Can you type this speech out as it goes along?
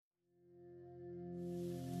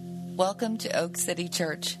Welcome to Oak City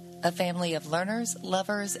Church, a family of learners,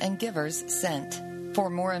 lovers, and givers sent. For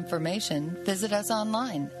more information, visit us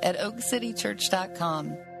online at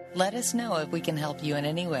oakcitychurch.com. Let us know if we can help you in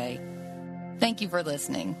any way. Thank you for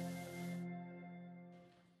listening.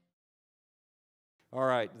 All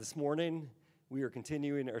right, this morning we are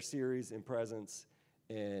continuing our series in presence,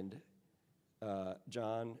 and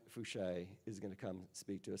John Fouché is going to come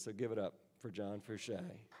speak to us. So give it up for John Fouché.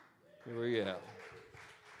 Here we go.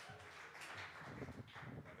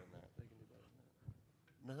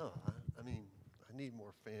 No, I mean, I need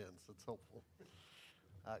more fans. That's helpful.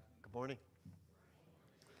 Good morning.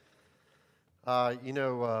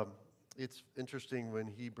 It's interesting when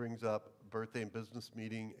he brings up birthday and business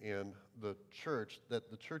meeting and the church, that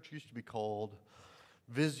the church used to be called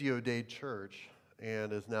Visio Dei Church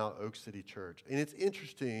and is now Oak City Church. And it's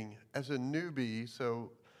interesting, as a newbie,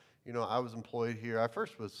 so, I was employed here. I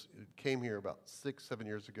first came here about 6-7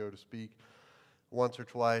 years ago to speak once or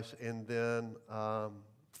twice, and then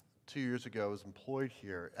 2 years ago I was employed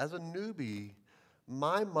here. As a newbie,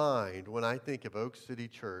 my mind, when I think of Oak City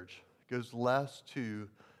Church, goes less to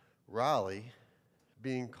Raleigh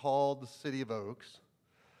being called the City of Oaks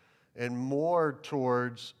and more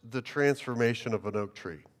towards the transformation of an oak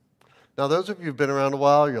tree. Now, those of you who've been around a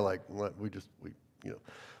while, you're like, what?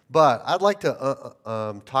 But I'd like to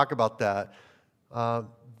talk about that,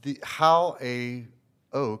 how a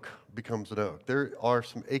oak becomes an oak. There are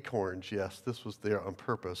some acorns, yes, this was there on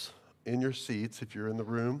purpose, in your seats if you're in the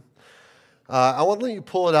room. I want to let you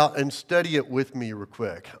pull it out and study it with me real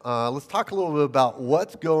quick. Let's talk a little bit about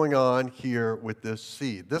what's going on here with this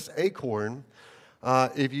seed. This acorn,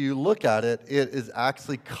 if you look at it, it is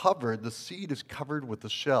actually covered, the seed is covered with a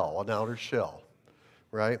shell, an outer shell,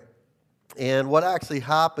 right? And what actually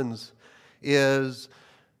happens is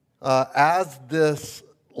as this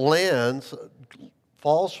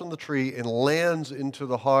falls from the tree and lands into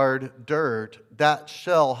the hard dirt, that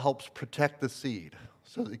shell helps protect the seed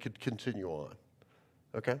so that it could continue on,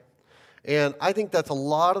 okay? And I think that's a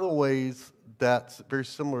lot of the ways that's very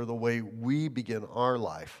similar to the way we begin our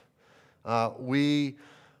life. We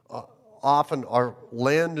often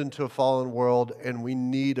land into a fallen world, and we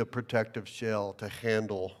need a protective shell to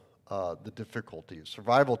handle the difficulties,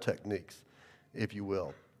 survival techniques, if you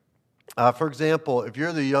will. For example, if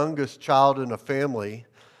you're the youngest child in a family,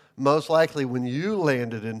 most likely when you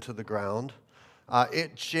landed into the ground,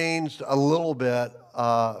 it changed a little bit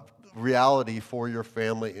reality for your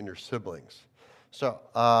family and your siblings. So,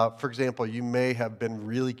 for example, you may have been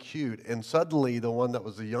really cute, and suddenly the one that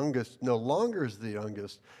was the youngest no longer is the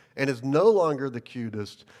youngest and is no longer the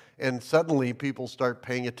cutest, and suddenly people start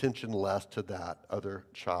paying attention less to that other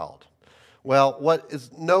child. Well, what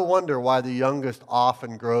is no wonder why the youngest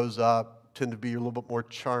often grows up, tend to be a little bit more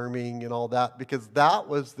charming and all that, because that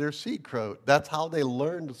was their seed coat. That's how they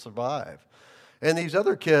learned to survive. And these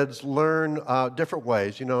other kids learn different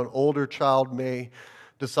ways. An older child may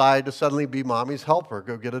decide to suddenly be mommy's helper,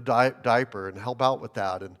 go get a diaper and help out with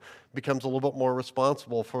that, and becomes a little bit more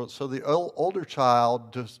responsible for it. So the older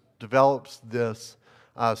child just develops this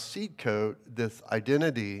seed coat, this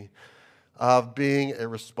identity of being a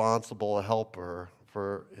responsible helper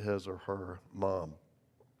for his or her mom.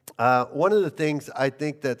 One of the things I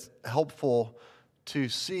think that's helpful to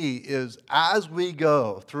see is as we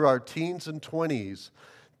go through our teens and 20s,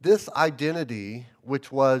 this identity,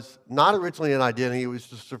 which was not originally an identity, it was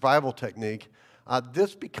just a survival technique,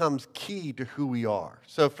 this becomes key to who we are.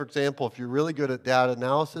 So, for example, if you're really good at data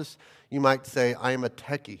analysis, you might say, I am a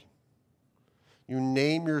techie. You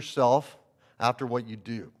name yourself after what you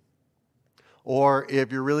do. Or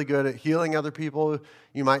if you're really good at healing other people,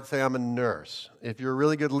 you might say, I'm a nurse. If you're a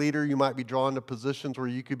really good leader, you might be drawn to positions where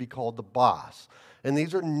you could be called the boss. And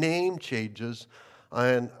these are name changes,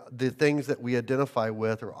 and the things that we identify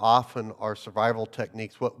with are often our survival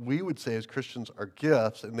techniques. What we would say as Christians are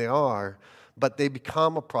gifts, and they are, but they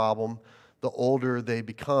become a problem the older they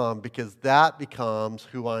become, because that becomes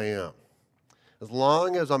who I am. As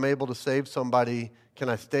long as I'm able to save somebody, can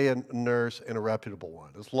I stay a nurse and a reputable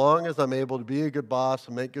one? As long as I'm able to be a good boss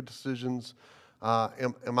and make good decisions,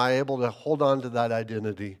 am I able to hold on to that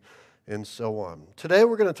identity, and so on. Today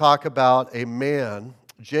we're going to talk about a man,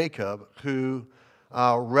 Jacob, who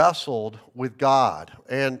wrestled with God.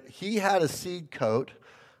 And he had a seed coat,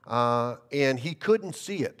 and he couldn't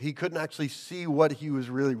see it. He couldn't actually see what he was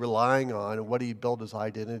really relying on and what he built his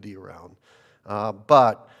identity around.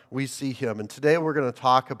 But we see him. And today we're going to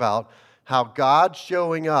talk about how God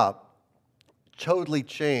showing up totally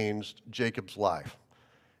changed Jacob's life.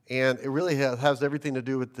 And it really has everything to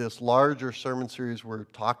do with this larger sermon series we're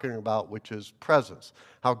talking about, which is presence,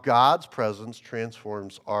 how God's presence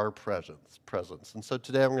transforms our presence. And so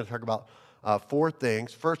today I'm going to talk about 4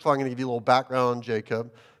 things. First of all, I'm going to give you a little background on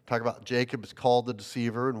Jacob, talk about Jacob is called the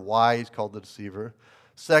deceiver and why he's called the deceiver.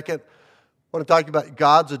 Second, I want to talk about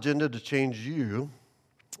God's agenda to change you.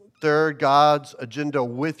 Third, God's agenda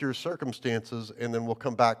with your circumstances, and then we'll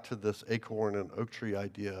come back to this acorn and oak tree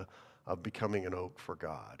idea of becoming an oak for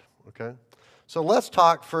God, okay? So let's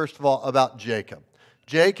talk first of all about Jacob.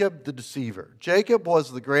 Jacob the deceiver. Jacob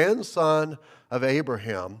was the grandson of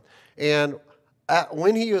Abraham, and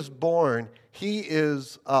when he was born, he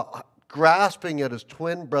is grasping at his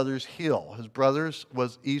twin brother's heel. His brother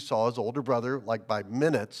was Esau, his older brother, like by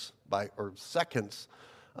minutes, or seconds.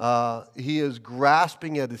 He is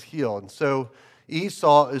grasping at his heel, and so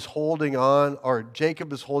Esau is holding on, or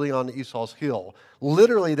Jacob is holding on to Esau's heel.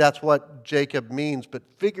 Literally, that's what Jacob means, but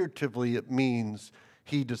figuratively, it means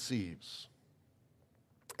he deceives.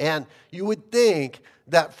 And you would think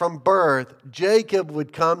that from birth, Jacob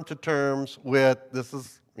would come to terms with, this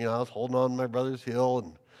is, I was holding on to my brother's heel,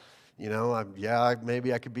 and,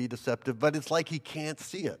 maybe I could be deceptive, but it's like he can't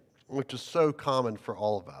see it, which is so common for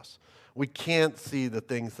all of us. We can't see the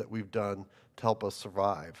things that we've done to help us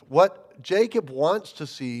survive. What Jacob wants to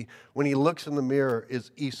see when he looks in the mirror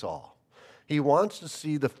is Esau. He wants to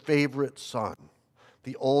see the favorite son,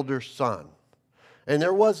 the older son. And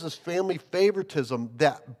there was this family favoritism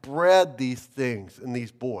that bred these things in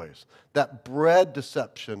these boys, that bred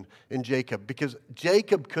deception in Jacob, because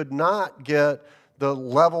Jacob could not get the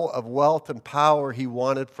level of wealth and power he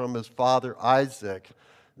wanted from his father Isaac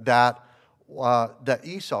that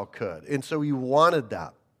Esau could. And so he wanted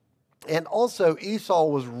that. And also, Esau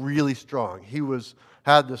was really strong. He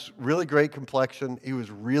had this really great complexion. He was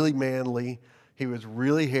really manly. He was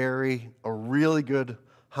really hairy, a really good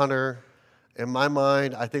hunter. In my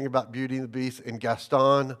mind, I think about Beauty and the Beast and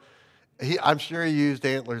Gaston. I'm sure he used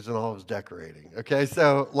antlers in all of his decorating. Okay,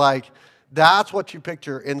 so that's what you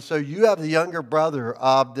picture. And so you have the younger brother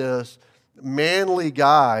of this manly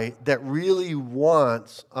guy that really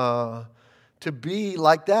wants to be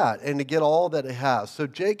like that and to get all that it has. So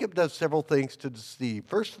Jacob does several things to deceive.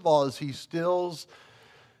 First of all is he steals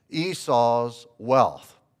Esau's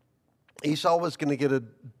wealth. Esau was going to get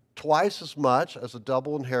twice as much as a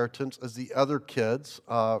double inheritance as the other kids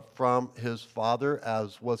from his father,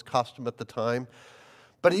 as was custom at the time.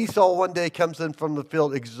 But Esau one day comes in from the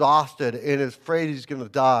field exhausted and is afraid he's going to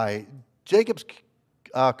die. Jacob's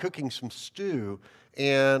cooking some stew.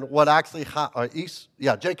 And what actually,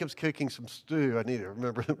 Jacob's cooking some stew. I need to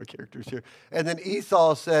remember the characters here. And then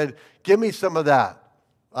Esau said, give me some of that.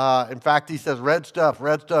 In fact, he says, red stuff,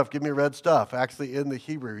 give me red stuff. Actually, in the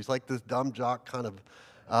Hebrew, he's like this dumb jock kind of,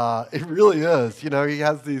 it really is. He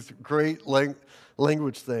has these great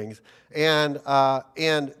language things. And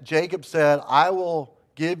Jacob said, I will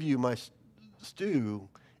give you my stew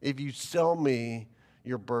if you sell me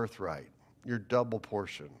your birthright, your double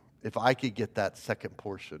portion. If I could get that second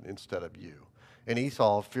portion instead of you. And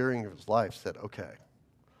Esau, fearing his life, said, okay.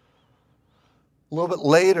 A little bit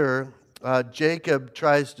later, Jacob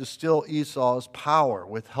tries to steal Esau's power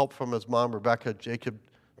with help from his mom, Rebekah. Jacob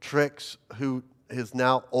tricks who is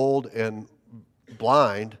now old and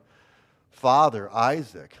blind father,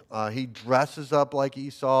 Isaac. He dresses up like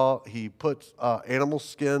Esau. He puts animal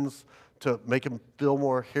skins to make him feel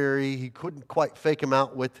more hairy. He couldn't quite fake him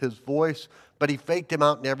out with his voice, but he faked him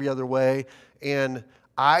out in every other way. And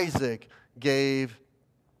Isaac gave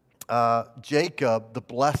Jacob the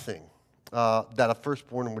blessing that a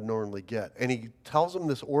firstborn would normally get. And he tells him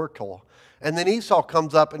this oracle. And then Esau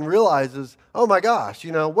comes up and realizes, oh my gosh,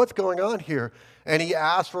 what's going on here? And he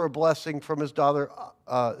asks for a blessing from his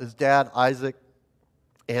dad, Isaac.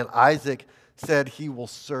 And Isaac said he will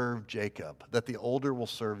serve Jacob, that the older will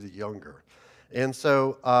serve the younger. And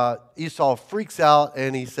so Esau freaks out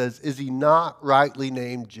and he says, is he not rightly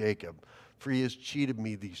named Jacob? For he has cheated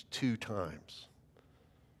me these 2 times.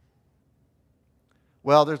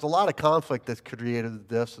 Well, there's a lot of conflict that's created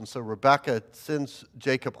this. And so Rebekah sends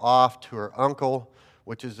Jacob off to her uncle,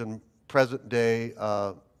 which is in present-day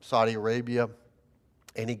Saudi Arabia.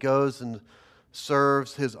 And he goes and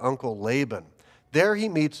serves his uncle Laban. There he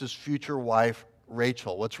meets his future wife,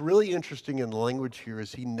 Rachel. What's really interesting in the language here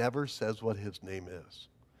is he never says what his name is.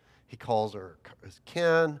 He calls her his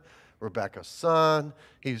kin, Rebekah's son.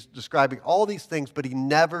 He's describing all these things, but he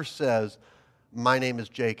never says, my name is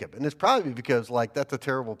Jacob. And it's probably because, that's a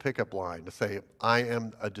terrible pickup line to say, I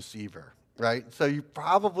am a deceiver, right? So you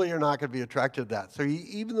probably are not going to be attracted to that. So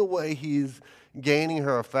even the way he's gaining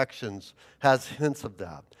her affections has hints of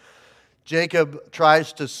that. Jacob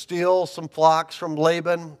tries to steal some flocks from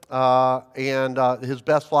Laban and his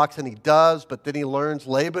best flocks, and he does, but then he learns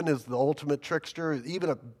Laban is the ultimate trickster, even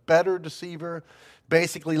a better deceiver.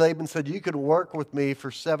 Basically, Laban said, you can work with me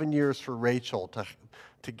for 7 years for Rachel,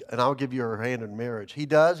 and I'll give you her hand in marriage. He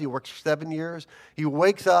does. He works for 7 years. He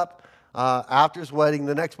wakes up after his wedding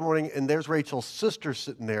the next morning, and there's Rachel's sister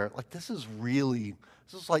sitting there. Like, this is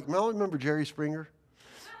like, remember Jerry Springer?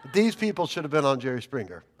 These people should have been on Jerry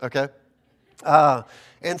Springer, okay?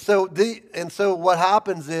 And so what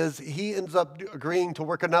happens is he ends up agreeing to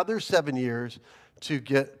work another 7 years to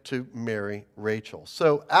get to marry Rachel.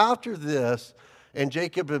 So after this, and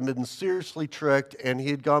Jacob had been seriously tricked, and he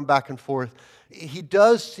had gone back and forth, he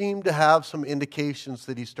does seem to have some indications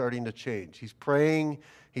that he's starting to change. He's praying,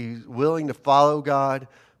 he's willing to follow God,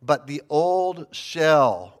 but the old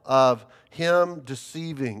shell of him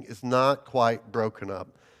deceiving is not quite broken up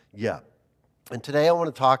yet. And today I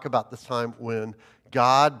want to talk about this time when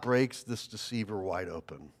God breaks this deceiver wide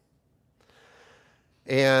open.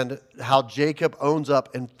 And how Jacob owns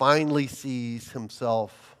up and finally sees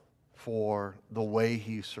himself for the way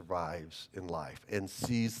he survives in life and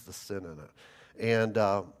sees the sin in it. And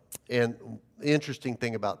the interesting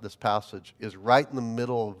thing about this passage is right in the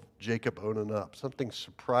middle of Jacob owning up, something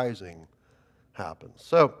surprising happens.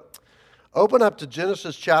 So open up to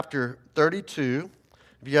Genesis chapter 32.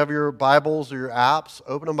 If you have your Bibles or your apps,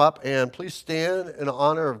 open them up and please stand in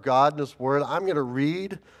honor of God and His Word. I'm going to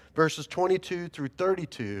read verses 22 through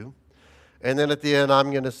 32, and then at the end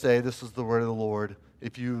I'm going to say, this is the word of the Lord.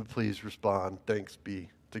 If you would please respond, thanks be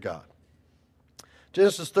to God.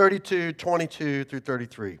 Genesis 32, 22 through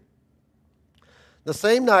 33. The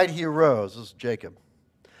same night he arose, this is Jacob,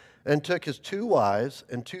 and took his 2 wives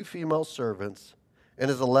and 2 female servants and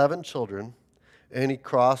his 11 children, and he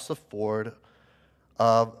crossed the ford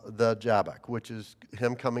of the Jabbok, which is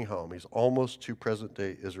him coming home. He's almost to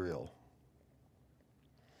present-day Israel.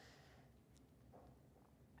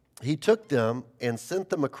 He took them and sent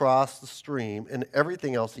them across the stream and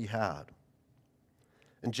everything else he had.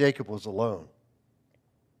 And Jacob was alone.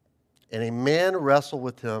 And a man wrestled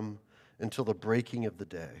with him until the breaking of the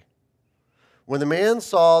day. When the man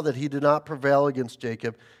saw that he did not prevail against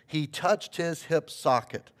Jacob, he touched his hip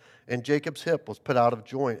socket, and Jacob's hip was put out of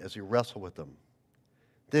joint as he wrestled with him.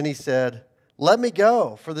 Then he said, let me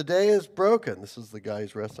go, for the day is broken. This is the guy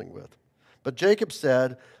he's wrestling with. But Jacob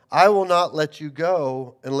said, I will not let you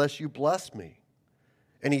go unless you bless me.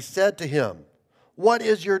 And he said to him, what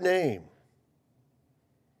is your name?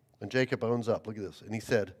 And Jacob owns up. Look at this. And he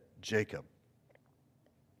said, Jacob.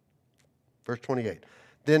 Verse 28.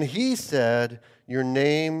 Then he said, your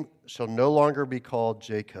name shall no longer be called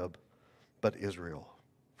Jacob, but Israel.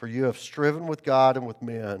 For you have striven with God and with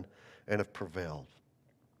man and have prevailed.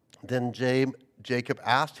 Then Jacob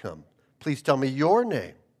asked him, please tell me your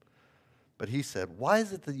name. But he said, why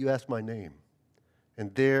is it that you ask my name?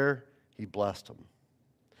 And there he blessed him.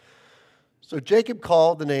 So Jacob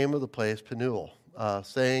called the name of the place Peniel,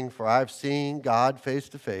 saying, for I have seen God face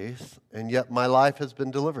to face, and yet my life has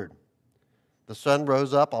been delivered. The sun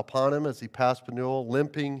rose up upon him as he passed Peniel,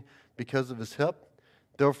 limping because of his hip.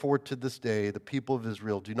 Therefore, to this day, the people of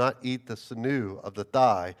Israel do not eat the sinew of the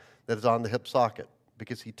thigh that is on the hip socket,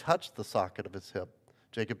 because he touched the socket of his hip,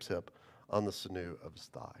 Jacob's hip, on the sinew of his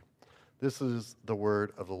thigh. This is the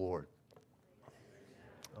word of the Lord.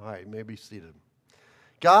 All right, you may be seated.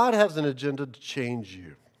 God has an agenda to change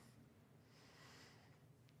you.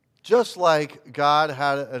 Just like God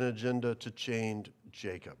had an agenda to change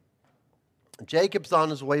Jacob. Jacob's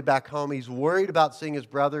on his way back home. He's worried about seeing his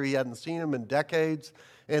brother. He hadn't seen him in decades.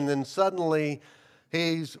 And then suddenly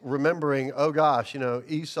he's remembering, oh gosh,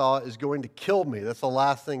 Esau is going to kill me. That's the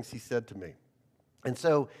last things he said to me. And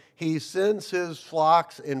so he sends his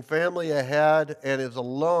flocks and family ahead and is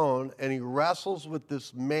alone, and he wrestles with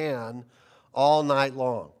this man all night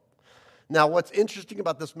long. Now, what's interesting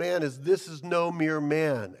about this man is this is no mere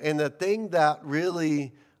man. And the thing that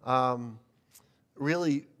really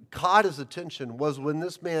caught his attention was when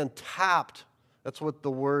this man tapped, that's what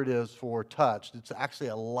the word is for touched. It's actually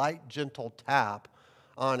a light, gentle tap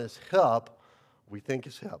on his hip, we think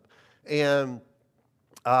his hip, and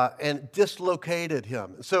dislocated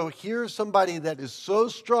him. So here's somebody that is so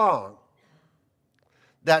strong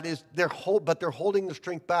that is they're holding the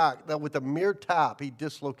strength back that with a mere tap he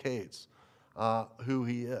dislocates who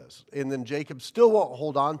he is, and then Jacob still won't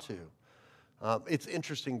hold on to. It's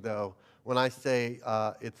interesting though when I say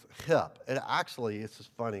it's hip. It's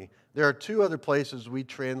just funny. There are 2 other places we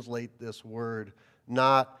translate this word,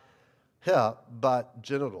 not hip, but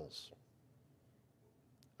genitals.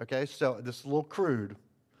 Okay, so this is a little crude,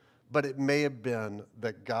 but it may have been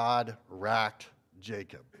that God racked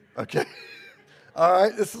Jacob. Okay? All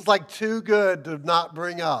right? This is like too good to not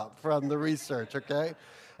bring up from the research, okay?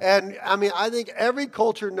 And I mean, I think every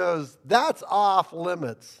culture knows that's off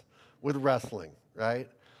limits with wrestling, right?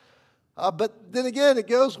 But then again, it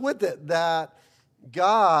goes with it that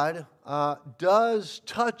God does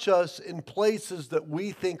touch us in places that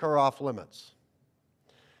we think are off limits.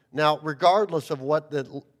 Now, regardless of what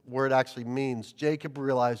the word actually means, Jacob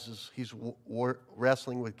realizes he's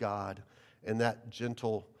wrestling with God, and that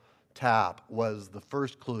gentle tap was the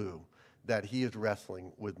first clue that he is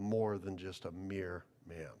wrestling with more than just a mere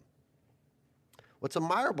man. What's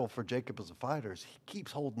admirable for Jacob as a fighter is he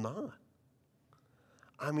keeps holding on.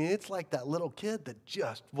 I mean, it's like that little kid that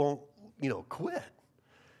just won't, quit.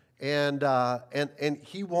 And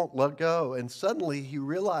he won't let go. And suddenly he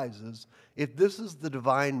realizes, if this is the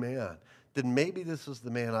divine man, then maybe this is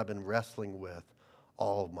the man I've been wrestling with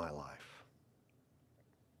all of my life.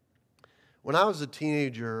 When I was a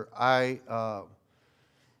teenager,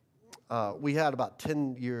 we had about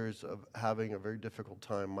 10 years of having a very difficult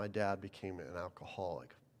time. My dad became an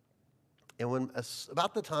alcoholic. And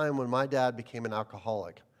about the time when my dad became an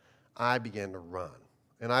alcoholic, I began to run.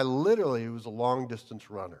 And I literally was a long-distance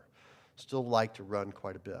runner. Still like to run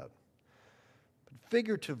quite a bit. But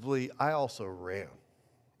figuratively, I also ran.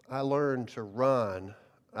 I learned to run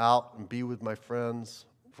out and be with my friends,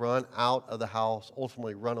 run out of the house,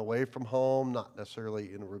 ultimately run away from home, not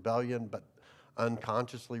necessarily in rebellion, but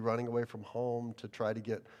unconsciously running away from home to try to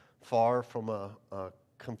get far from a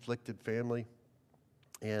conflicted family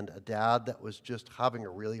and a dad that was just having a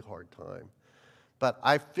really hard time. But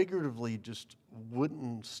I figuratively just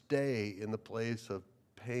wouldn't stay in the place of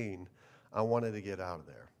pain. I wanted to get out of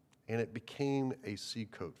there. And it became a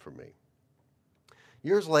seacoat for me.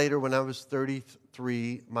 Years later, when I was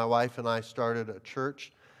 33, my wife and I started a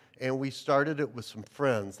church, and we started it with some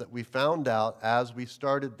friends that we found out as we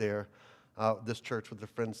started there, this church with the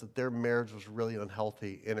friends, that their marriage was really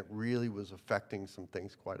unhealthy, and it really was affecting some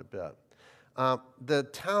things quite a bit. The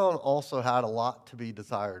town also had a lot to be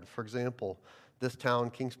desired. For example, this town,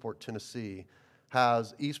 Kingsport, Tennessee,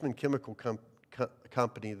 has Eastman Chemical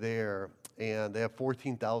Company there, and they have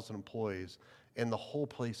 14,000 employees, and the whole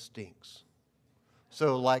place stinks.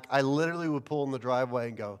 So, I literally would pull in the driveway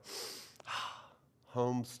and go,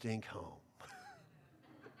 home stink home.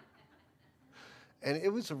 And it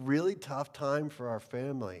was a really tough time for our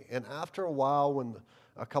family. And after a while, when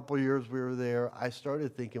a couple of years we were there, I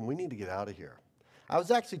started thinking, we need to get out of here. I was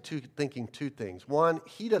actually thinking two things. One,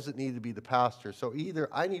 he doesn't need to be the pastor, so either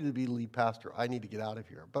I need to be the lead pastor, I need to get out of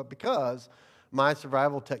here. But because my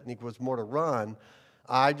survival technique was more to run,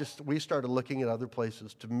 we started looking at other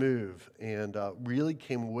places to move, and really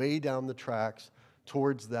came way down the tracks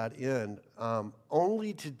towards that end.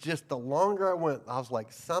 Only to just, the longer I went, I was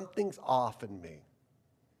like, something's off in me.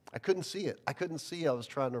 I couldn't see it. I couldn't see I was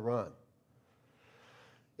trying to run.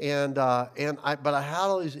 But I had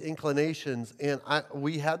all these inclinations, and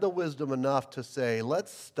we had the wisdom enough to say,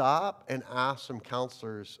 let's stop and ask some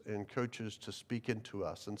counselors and coaches to speak into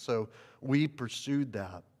us. And so we pursued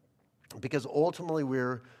that because ultimately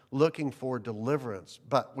we're looking for deliverance.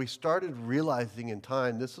 But we started realizing in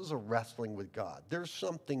time, this is a wrestling with God. There's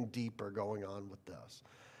something deeper going on with this.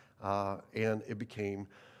 And it became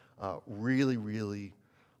really, really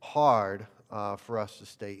hard for us to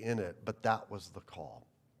stay in it, but that was the call.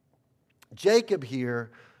 Jacob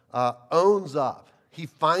here owns up. He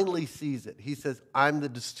finally sees it. He says, I'm the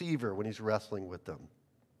deceiver, when he's wrestling with them.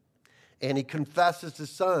 And he confesses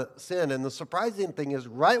his sin. And the surprising thing is,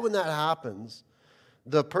 right when that happens,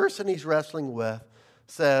 the person he's wrestling with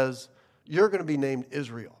says, you're going to be named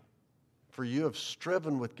Israel, for you have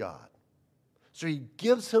striven with God. So he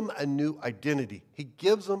gives him a new identity. He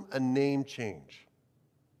gives him a name change.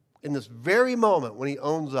 In this very moment when he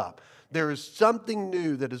owns up, there is something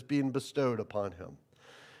new that is being bestowed upon him.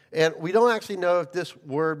 And we don't actually know if this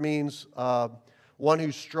word means one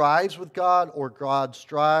who strives with God or God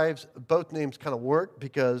strives. Both names kind of work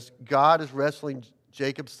because God is wrestling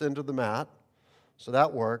Jacob's sin to the mat. So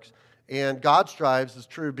that works. And God strives is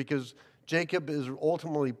true because Jacob is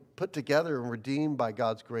ultimately put together and redeemed by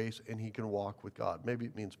God's grace, and he can walk with God. Maybe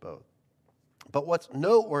it means both. But what's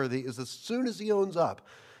noteworthy is as soon as he owns up,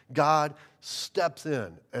 God steps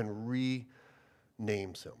in and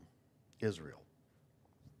renames him Israel.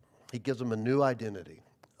 He gives him a new identity.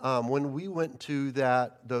 When we went to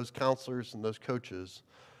those counselors and those coaches,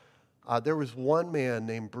 there was one man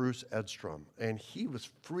named Bruce Edstrom, and he was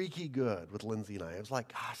freaky good with Lindsay and I. It was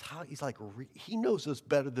like, gosh, he knows us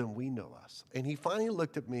better than we know us. And he finally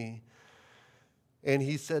looked at me, and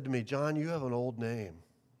he said to me, John, you have an old name.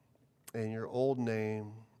 and your old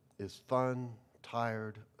name is Fun,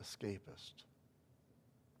 Tired, Escapist.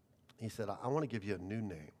 He said, I want to give you a new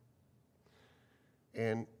name.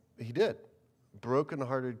 And he did.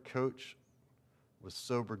 Broken-hearted coach with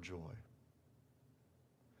sober joy.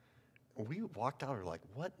 And we walked out, we were like,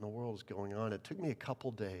 what in the world is going on? It took me a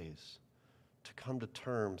couple days to come to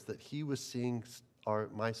terms that he was seeing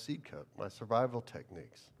my seed code, my survival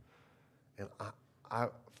techniques. And I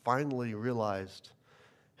finally realized,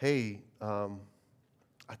 hey,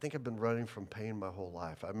 I think I've been running from pain my whole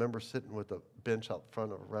life. I remember sitting with a bench out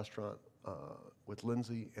front of a restaurant with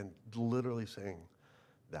Lindsay and literally saying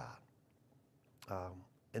that.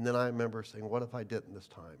 And then I remember saying, what if I didn't this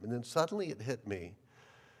time? And then suddenly it hit me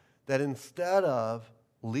that instead of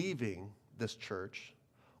leaving this church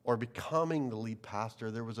or becoming the lead pastor,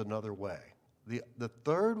 there was another way. The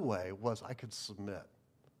third way was I could submit.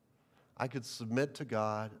 I could submit to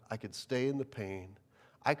God. I could stay in the pain.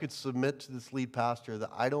 I could submit to this lead pastor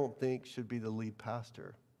that I don't think should be the lead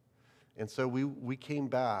pastor. And so we came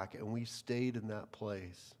back and we stayed in that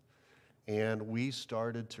place. And we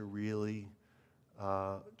started to really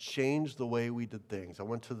change the way we did things. I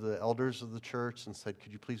went to the elders of the church and said,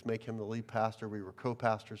 could you please make him the lead pastor? We were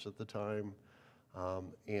co-pastors at the time.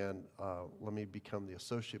 And let me become the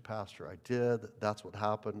associate pastor. I did. That's what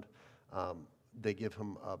happened. They give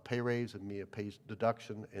him a pay raise and me a pay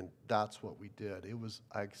deduction, and that's what we did.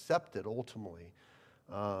 I accepted ultimately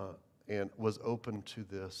and was open to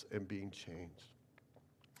this and being changed.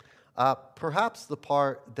 Perhaps the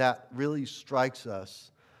part that really strikes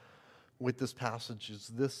us with this passage is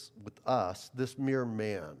this mere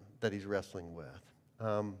man that he's wrestling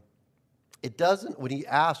with. It doesn't, when he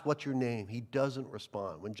asks, what's your name? He doesn't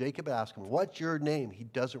respond. When Jacob asks him, what's your name? He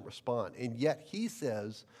doesn't respond. And yet he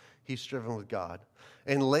says he's striven with God.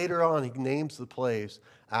 And later on, he names the place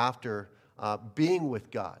after being with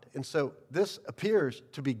God. And so this appears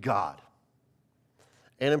to be God.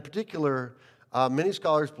 And in particular, many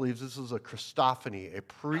scholars believe this is a Christophany, a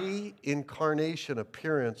pre-incarnation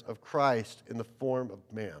appearance of Christ in the form of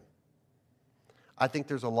man. I think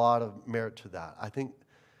there's a lot of merit to that. I think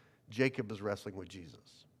Jacob is wrestling with Jesus.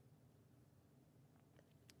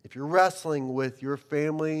 If you're wrestling with your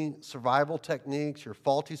family survival techniques, your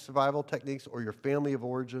faulty survival techniques, or your family of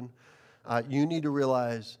origin, you need to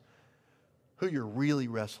realize who you're really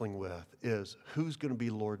wrestling with is who's going to be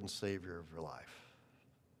Lord and Savior of your life.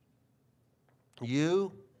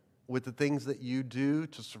 You, with the things that you do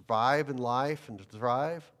to survive in life and to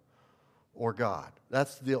thrive, or God?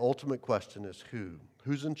 That's the ultimate question, is who?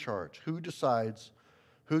 Who's in charge? Who decides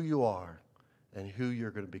who you are and who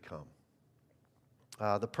you're going to become?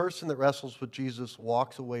 The person that wrestles with Jesus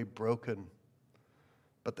walks away broken,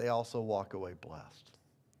 but they also walk away blessed.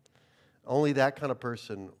 Only that kind of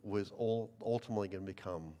person was ultimately going to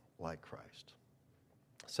become like Christ.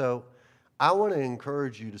 So I want to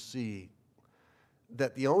encourage you to see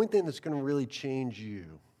that the only thing that's going to really change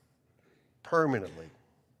you permanently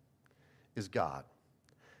is God.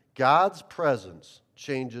 God's presence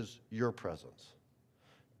changes your presence.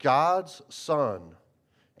 God's Son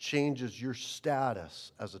changes your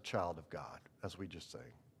status as a child of God, as we just sang.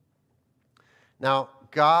 Now,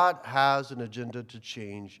 God has an agenda to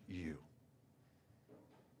change you.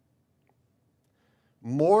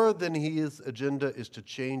 More than his agenda is to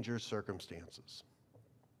change your circumstances.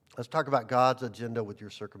 Let's talk about God's agenda with your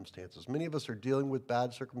circumstances. Many of us are dealing with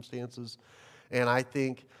bad circumstances, and I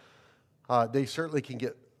think they certainly can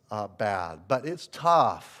get bad. But it's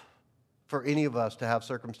tough for any of us to have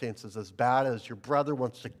circumstances as bad as your brother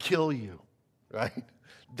wants to kill you, right?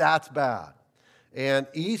 That's bad. And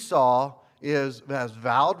Esau has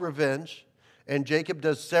vowed revenge, and Jacob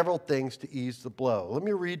does several things to ease the blow. Let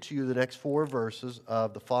me read to you the next 4 verses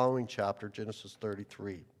of the following chapter, Genesis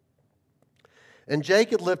 33. And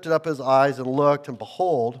Jacob lifted up his eyes and looked, and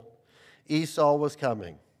behold, Esau was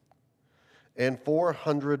coming, and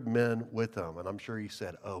 400 men with him. And I'm sure he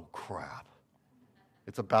said, oh, crap.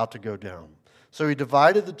 It's about to go down. So he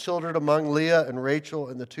divided the children among Leah and Rachel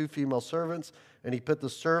and the 2 female servants, and he put the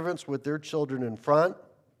servants with their children in front,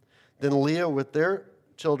 then Leah with their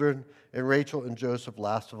children, and Rachel and Joseph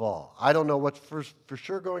last of all. I don't know what's for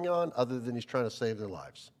sure going on other than he's trying to save their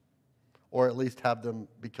lives, or at least have them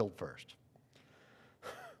be killed first.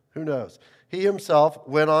 Who knows? He himself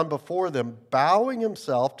went on before them, bowing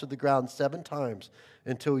himself to the ground 7 times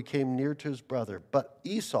until he came near to his brother. But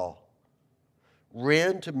Esau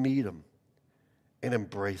ran to meet him and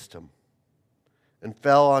embraced him and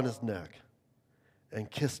fell on his neck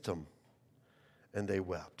and kissed him, and they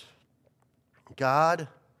wept. God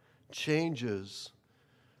changes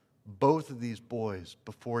both of these boys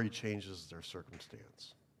before he changes their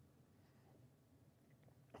circumstance.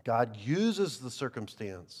 God uses the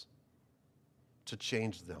circumstance to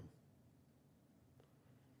change them.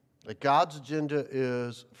 Like God's agenda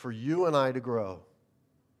is for you and I to grow.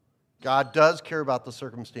 God does care about the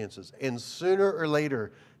circumstances, and sooner or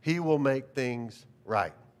later, He will make things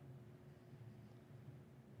right.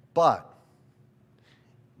 But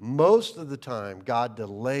most of the time, God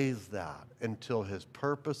delays that until His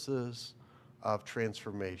purposes of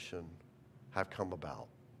transformation have come about.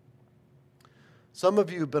 Some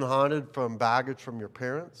of you have been haunted from baggage from your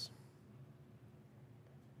parents.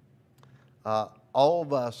 All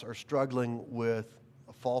of us are struggling with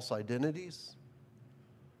false identities,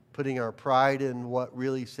 putting our pride in what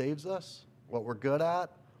really saves us, what we're good at,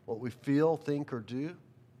 what we feel, think, or do.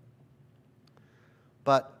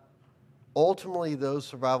 But ultimately, those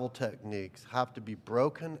survival techniques have to be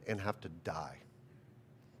broken and have to die.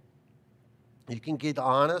 You can get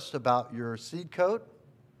honest about your seed coat,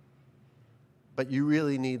 but you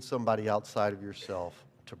really need somebody outside of yourself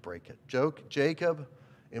to break it. Jacob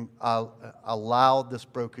allowed this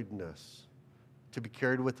brokenness to be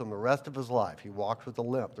carried with him the rest of his life. He walked with a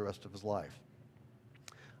limp the rest of his life.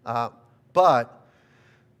 But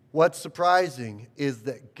what's surprising is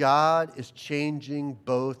that God is changing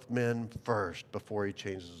both men first before He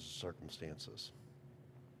changes the circumstances.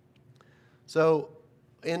 So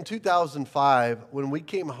in 2005, when we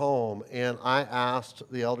came home and I asked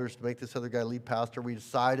the elders to make this other guy lead pastor, we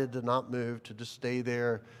decided to not move, to just stay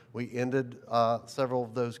there. We ended several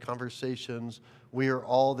of those conversations. We were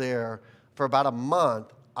all there. For about a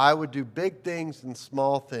month, I would do big things and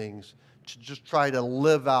small things to just try to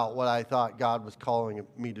live out what I thought God was calling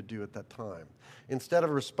me to do at that time. Instead of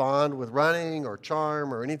respond with running or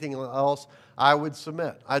charm or anything else, I would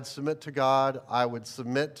submit. I'd submit to God. I would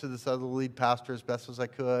submit to this other lead pastor as best as I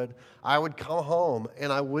could. I would come home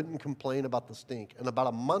and I wouldn't complain about the stink. And about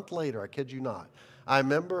a month later, I kid you not, I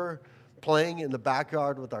remember playing in the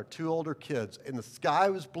backyard with our two older kids, and the sky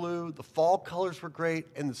was blue, the fall colors were great,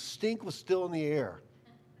 and the stink was still in the air.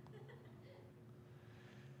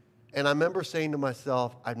 And I remember saying to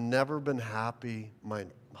myself, I've never been happier my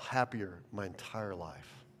entire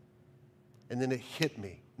life. And then it hit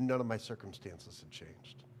me. None of my circumstances had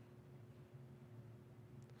changed.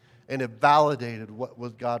 And it validated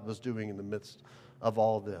what God was doing in the midst of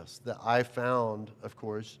all this. That I found, of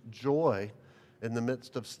course, joy in the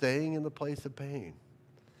midst of staying in the place of pain.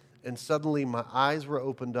 And suddenly my eyes were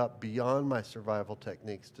opened up beyond my survival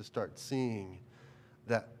techniques to start seeing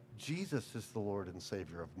that Jesus is the Lord and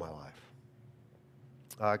Savior of my life.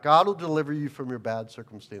 God will deliver you from your bad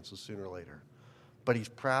circumstances sooner or later, but He's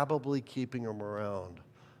probably keeping them around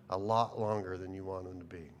a lot longer than you want them to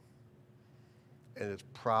be. And it's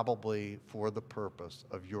probably for the purpose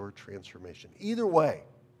of your transformation. Either way,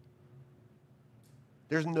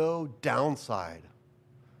 there's no downside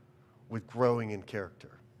with growing in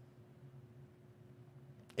character.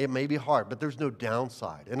 It may be hard, but there's no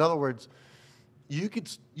downside. In other words, you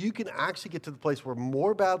can actually get to the place where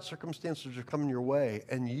more bad circumstances are coming your way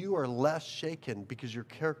and you are less shaken because your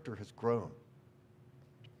character has grown.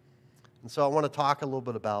 And so I want to talk a little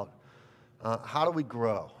bit about how do we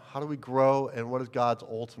grow? How do we grow, and what is God's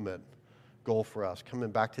ultimate goal for us?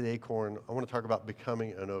 Coming back to the acorn, I want to talk about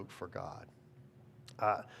becoming an oak for God.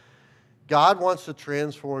 God wants to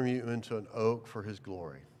transform you into an oak for His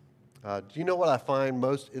glory. Do you know what I find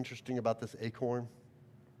most interesting about this acorn?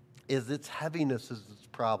 Is its heaviness is its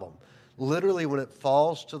problem. Literally, when it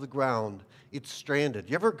falls to the ground, it's stranded.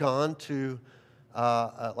 You ever gone to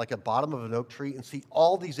like a bottom of an oak tree and see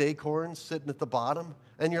all these acorns sitting at the bottom?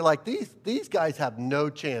 And you're like, these guys have no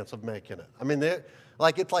chance of making it. I mean, they're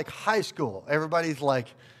like, it's like high school. Everybody's like,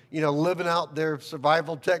 living out their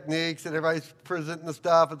survival techniques, and everybody's presenting the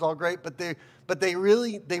stuff. It's all great, but they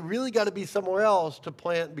really got to be somewhere else to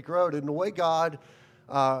plant and be grown. And the way God,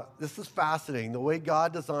 this is fascinating. The way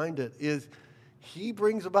God designed it is He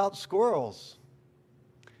brings about squirrels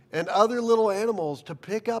and other little animals to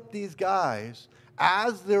pick up these guys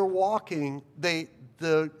as they're walking.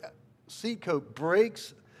 The seed coat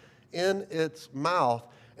breaks in its mouth,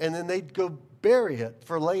 and then they go bury it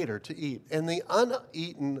for later to eat. And the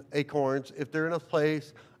uneaten acorns, if they're in a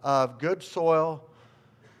place of good soil,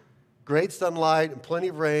 great sunlight, and plenty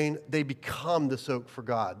of rain, they become this oak for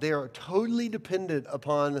God. They are totally dependent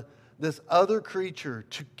upon this other creature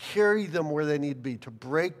to carry them where they need to be, to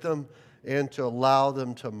break them and to allow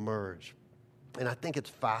them to emerge. And I think it's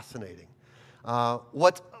fascinating.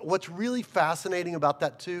 What's really fascinating about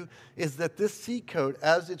that too is that this seed coat,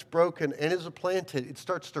 as it's broken and is planted, it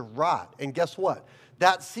starts to rot. And guess what?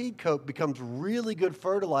 That seed coat becomes really good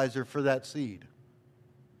fertilizer for that seed.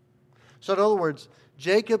 So in other words,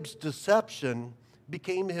 Jacob's deception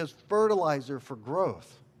became his fertilizer for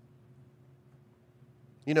growth.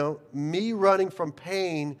 You know, me running from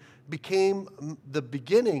pain became the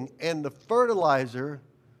beginning and the fertilizer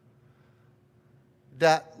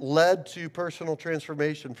that led to personal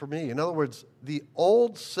transformation for me. In other words, the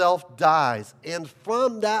old self dies, and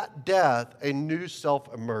from that death, a new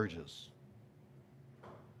self emerges.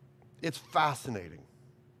 It's fascinating.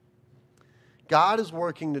 God is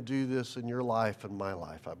working to do this in your life and my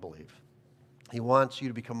life, I believe. He wants you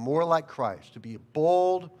to become more like Christ, to be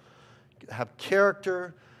bold, have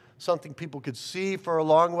character, something people could see for a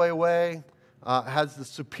long way away, has the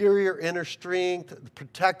superior inner strength,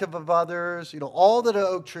 protective of others, all that an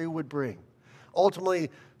oak tree would bring. Ultimately,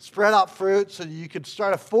 spread out fruit so that you could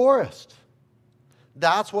start a forest.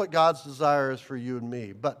 That's what God's desire is for you and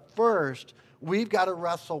me. But first, we've got to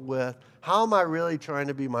wrestle with, how am I really trying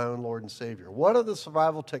to be my own Lord and Savior? What are the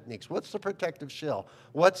survival techniques? What's the protective shell?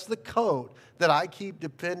 What's the coat that I keep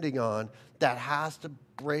depending on that has to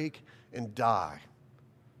break and die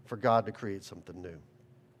for God to create something new?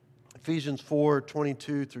 Ephesians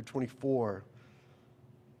 4:22 through 24,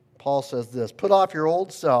 Paul says this, "Put off your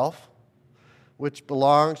old self, which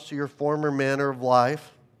belongs to your former manner of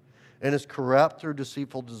life and is corrupt through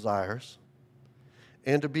deceitful desires,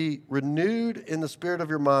 and to be renewed in the spirit of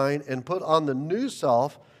your mind, and put on the new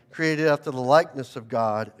self, created after the likeness of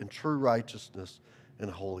God in true righteousness and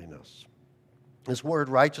holiness." This word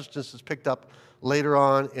righteousness is picked up later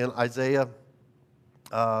on in Isaiah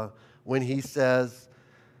when he says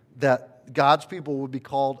that God's people would be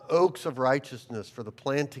called oaks of righteousness for the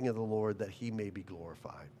planting of the Lord, that he may be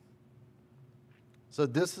glorified. So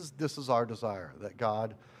this is our desire, that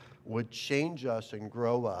God would change us and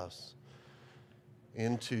grow us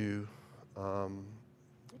into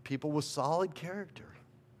people with solid character.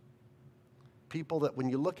 People that when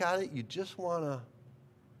you look at it, you just want to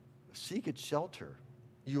seek its shelter.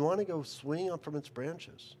 You want to go swing up from its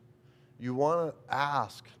branches. You want to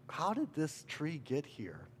ask, how did this tree get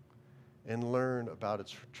here? And learn about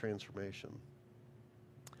its transformation.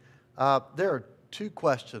 There are two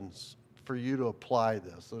questions for you to apply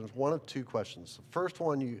this. There's one of two questions. The first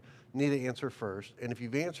one you need to answer first, and if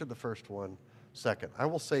you've answered the first one, second. I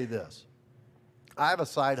will say this. I have a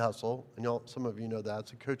side hustle, and some of you know that.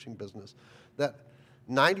 It's a coaching business. That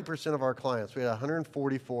 90% of our clients, we had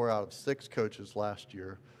 144 out of 6 coaches last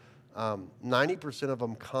year, 90% of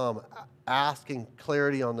them come asking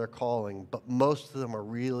clarity on their calling, but most of them are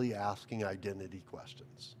really asking identity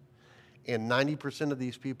questions. And 90% of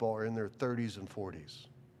these people are in their 30s and 40s.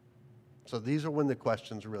 So these are when the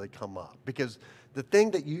questions really come up. Because the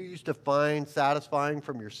thing that you used to find satisfying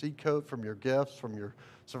from your seed coat, from your gifts, from your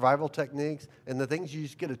survival techniques, and the things you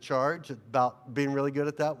used to get a charge about being really good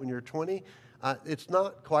at that when you're 20, it's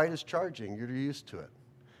not quite as charging. You're used to it.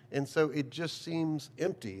 And so it just seems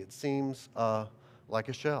empty. It seems like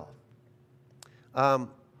a shell.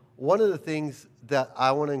 One of the things that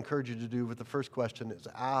I want to encourage you to do with the first question is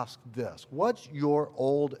ask this. What's your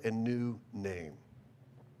old and new name?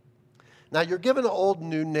 Now, you're given an old and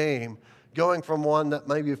new name going from one that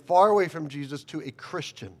may be far away from Jesus to a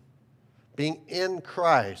Christian. Being in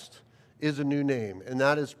Christ is a new name, and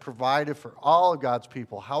that is provided for all of God's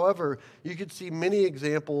people. However, you could see many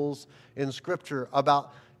examples in Scripture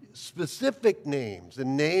about specific names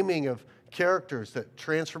and naming of characters, that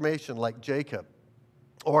transformation like Jacob,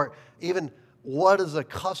 or even what is a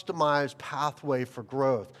customized pathway for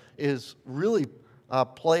growth is really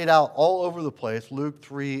played out all over the place. Luke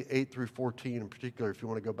 3:8 through 14 in particular, if you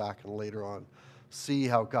want to go back and later on see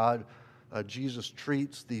how Jesus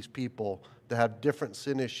treats these people that have different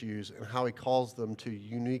sin issues and how he calls them to a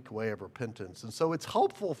unique way of repentance. And so it's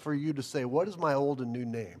helpful for you to say, what is my old and new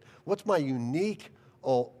name? What's my unique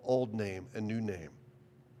old name and new name?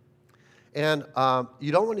 And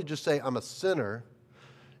you don't want to just say, I'm a sinner.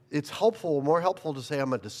 It's more helpful to say,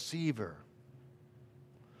 I'm a deceiver.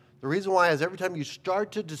 The reason why is every time you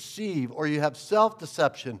start to deceive or you have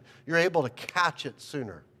self-deception, you're able to catch it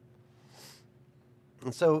sooner.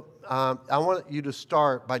 And so I want you to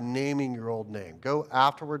start by naming your old name. Go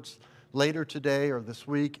afterwards, later today or this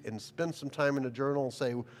week, and spend some time in a journal and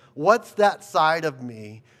say, what's that side of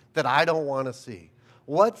me that I don't want to see?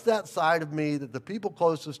 What's that side of me that the people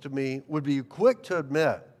closest to me would be quick to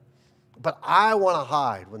admit, but I want to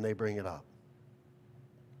hide when they bring it up?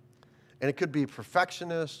 And it could be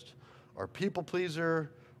perfectionist or people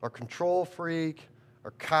pleaser or control freak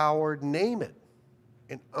or coward. Name it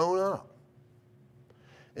and own up.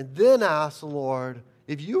 And then ask the Lord,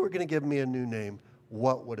 if you were going to give me a new name,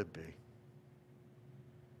 what would it be?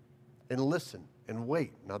 And listen and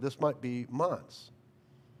wait. Now, this might be months.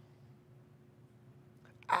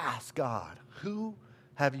 ask God, who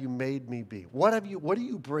have you made me be? What are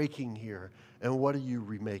you breaking here, and what are you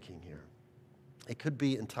remaking here? It could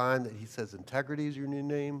be in time that he says integrity is your new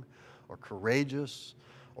name, or courageous,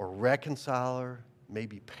 or reconciler,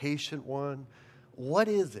 maybe patient one. What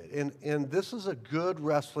is it? And this is a good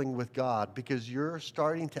wrestling with God, because you're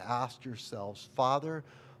starting to ask yourselves, Father,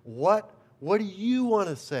 what do you want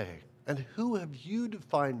to say? And who have you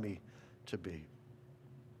defined me to be?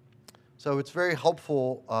 So it's very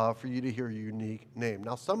helpful for you to hear your unique name.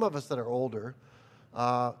 Now, some of us that are older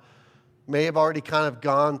may have already kind of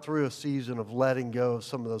gone through a season of letting go of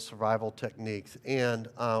some of those survival techniques, and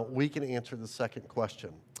we can answer the second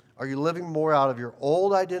question. Are you living more out of your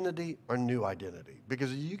old identity or new identity?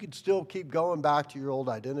 Because you could still keep going back to your old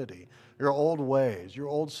identity, your old ways, your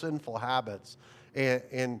old sinful habits,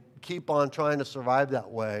 and keep on trying to survive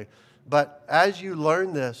that way. But as you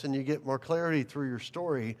learn this and you get more clarity through your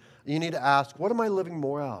story, you need to ask, what am I living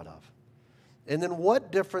more out of? And then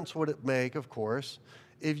what difference would it make, of course,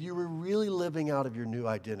 if you were really living out of your new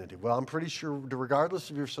identity? Well, I'm pretty sure, regardless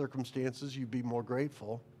of your circumstances, you'd be more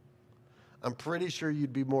grateful. I'm pretty sure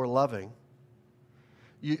you'd be more loving.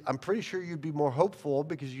 I'm pretty sure you'd be more hopeful,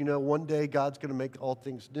 because you know one day God's going to make all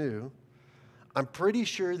things new. I'm pretty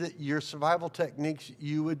sure that your survival techniques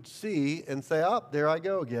you would see and say, oh, there I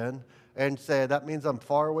go again, and say, that means I'm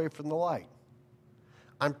far away from the light.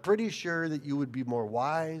 I'm pretty sure that you would be more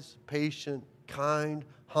wise, patient, kind,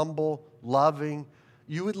 humble, loving.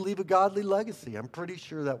 You would leave a godly legacy. I'm pretty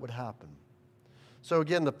sure that would happen. So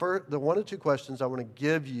again, the one or two questions I want to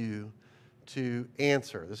give you to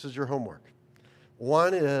answer. This is your homework.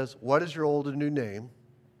 One is, what is your old and new name?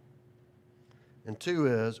 And two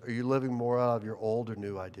is, are you living more out of your old or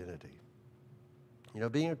new identity? You know,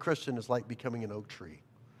 being a Christian is like becoming an oak tree.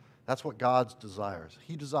 That's what God desires.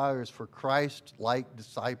 He desires for Christ-like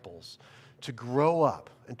disciples to grow up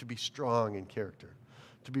and to be strong in character,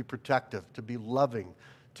 to be protective, to be loving,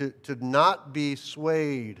 to not be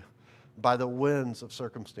swayed by the winds of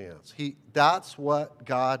circumstance. That's what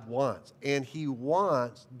God wants. And he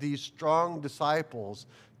wants these strong disciples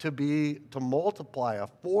to multiply a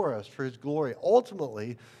forest for his glory,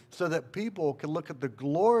 ultimately, so that people can look at the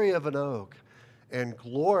glory of an oak and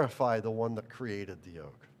glorify the one that created the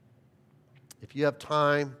oak. If you have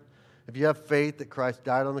time, if you have faith that Christ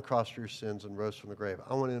died on the cross for your sins and rose from the grave,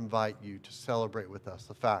 I want to invite you to celebrate with us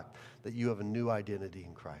the fact that you have a new identity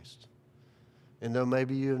in Christ. And though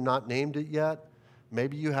maybe you have not named it yet,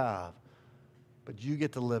 maybe you have, but you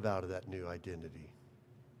get to live out of that new identity.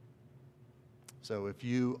 So if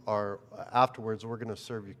you are, afterwards, we're going to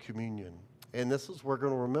serve you communion. And this is, we're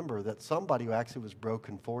going to remember that somebody who actually was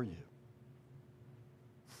broken for you.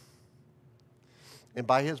 And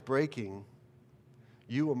by his breaking,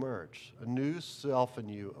 you emerge. A new self in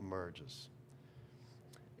you emerges.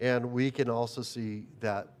 And we can also see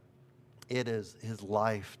that it is his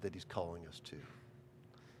life that he's calling us to.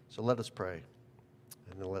 So let us pray,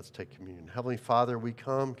 and then let's take communion. Heavenly Father, we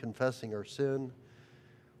come confessing our sin.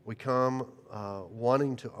 We come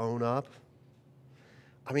wanting to own up.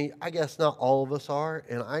 I mean, I guess not all of us are,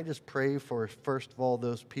 and I just pray for, first of all,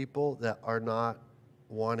 those people that are not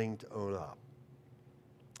wanting to own up.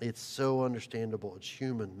 It's so understandable. It's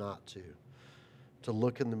human not to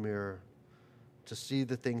look in the mirror, to see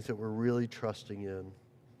the things that we're really trusting in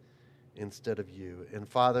instead of you. And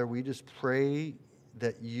Father, we just pray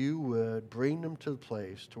that you would bring them to the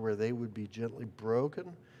place to where they would be gently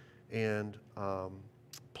broken and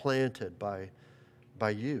planted by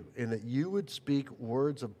you, and that you would speak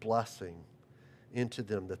words of blessing into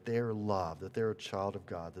them, that they are loved, that they're a child of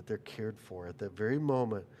God, that they're cared for at that very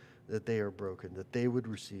moment that they are broken, that they would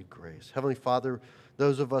receive grace. Heavenly Father,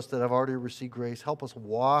 those of us that have already received grace, help us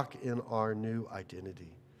walk in our new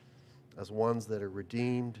identity as ones that are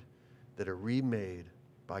redeemed, that are remade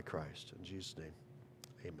by Christ. In Jesus' name,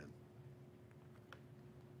 amen.